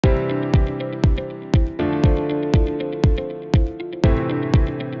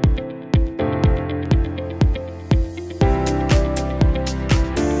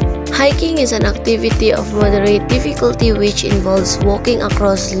Hiking is an activity of moderate difficulty which involves walking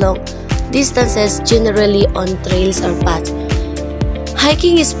across long distances, generally on trails or paths.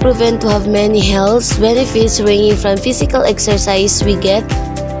 Hiking is proven to have many health benefits ranging from physical exercise we get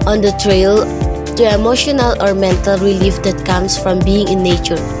on the trail to emotional or mental relief that comes from being in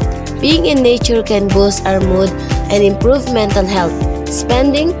nature. Being in nature can boost our mood and improve mental health.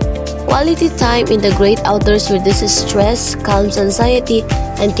 Spending quality time in the great outdoors reduces stress, calms anxiety,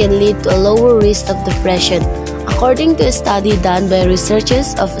 and can lead to a lower risk of depression, according to a study done by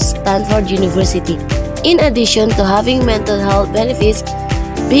researchers of Stanford University. In addition to having mental health benefits,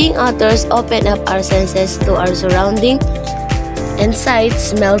 being outdoors opens up our senses to our surrounding and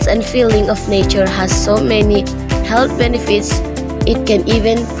sights, smells, and feeling of nature has so many health benefits it can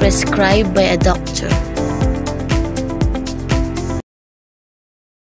even prescribed by a doctor.